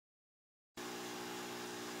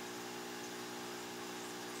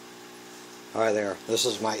Alright there, this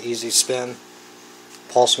is my Easy Spin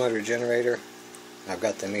pulse motor generator. I've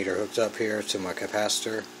got the meter hooked up here to my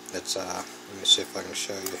capacitor. It's let me see if I can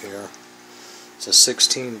show you here. It's a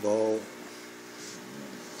 16 volt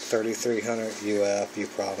 3300 UF. You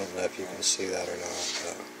probably don't know if you can see that or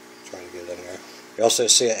not. Try to get it in there. You also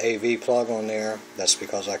see an AV plug on there. That's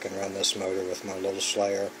because I can run this motor with my little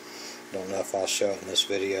Slayer. Don't know if I'll show it in this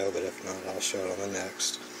video, but if not, I'll show it on the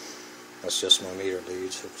next. That's just my meter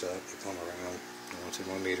leads hooked up. They come around onto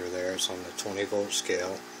my meter there. It's on the 20 volt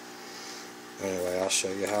scale. Anyway, I'll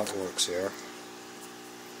show you how it works here.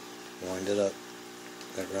 Wind it up.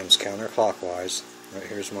 It runs counterclockwise. Right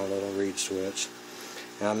here's my little reed switch.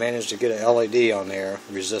 And I managed to get an LED on there,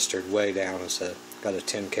 resistor way down. It's got a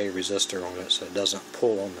 10K resistor on it, so it doesn't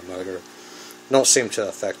pull on the motor. Don't seem to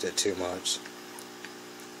affect it too much.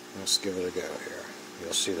 Let's give it a go here.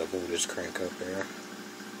 You'll see the voltage crank up here.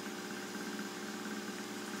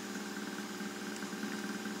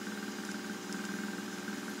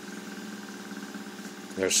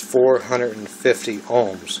 There's 450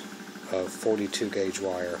 ohms of 42 gauge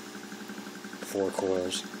wire, 4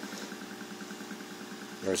 coils.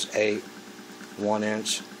 There's 8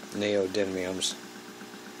 1-inch neodymiums,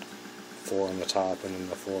 4 on the top and then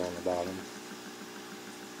the 4 on the bottom.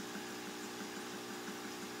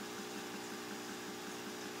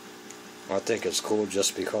 I think it's cool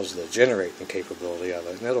just because of the generating capability of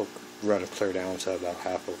it, and it'll run clear down to about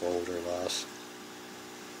half a volt or less.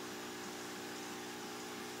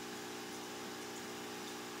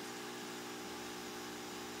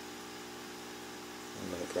 I'm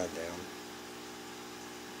going to run down.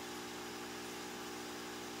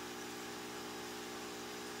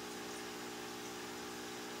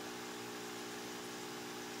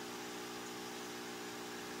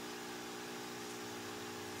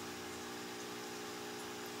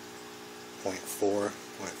 .4,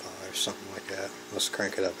 .5, something like that. Let's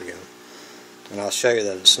crank it up again. And I'll show you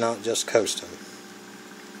that it's not just coasting.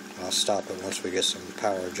 I'll stop it once we get some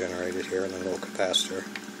power generated here in the little capacitor.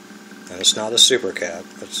 And it's not a super cap,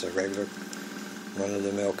 it's a regular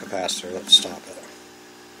run-of-the-mill capacitor. Let's stop it.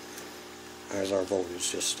 There's our voltage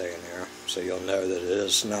just staying there. So you'll know that it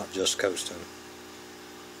is not just coasting.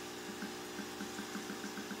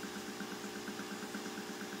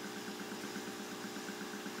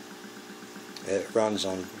 It runs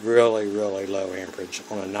on really low amperage.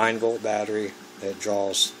 On a 9 volt battery, it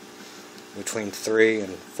draws between 3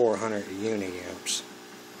 and 400 uniamps.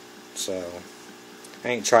 So, I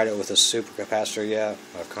ain't tried it with a supercapacitor yet.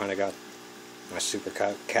 I've kind of got my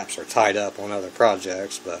supercaps are tied up on other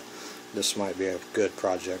projects, but this might be a good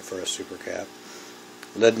project for a supercap.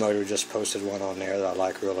 Lid Motor just posted one on there that I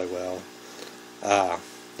like really well.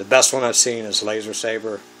 The best one I've seen is Laser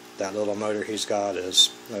Saber. That little motor he's got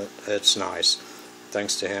it's nice.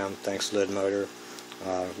 Thanks to him, thanks Lid Motor.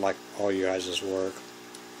 Like all you guys' work.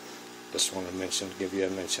 Just want to give you a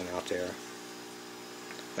mention out there.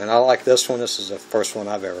 And I like this one. This is the first one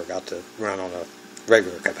I've ever got to run on a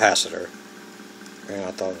regular capacitor, and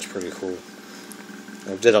I thought it was pretty cool.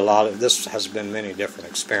 I did a lot of this. Has been many different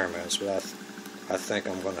experiments, but I think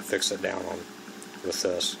I'm going to fix it down with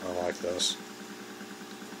this. I like this.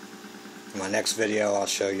 In my next video, I'll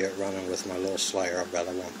show you it running with my little Slayer. I've got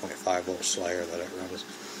a 1.5 volt Slayer that it runs.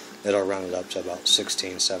 It'll run it up to about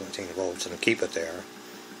 16, 17 volts and keep it there.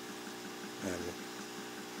 And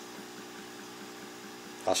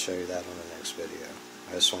I'll show you that on the next video.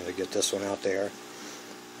 I just wanted to get this one out there.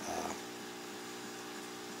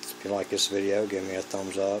 If you like this video, give me a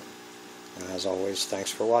thumbs up. And as always,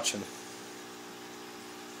 thanks for watching.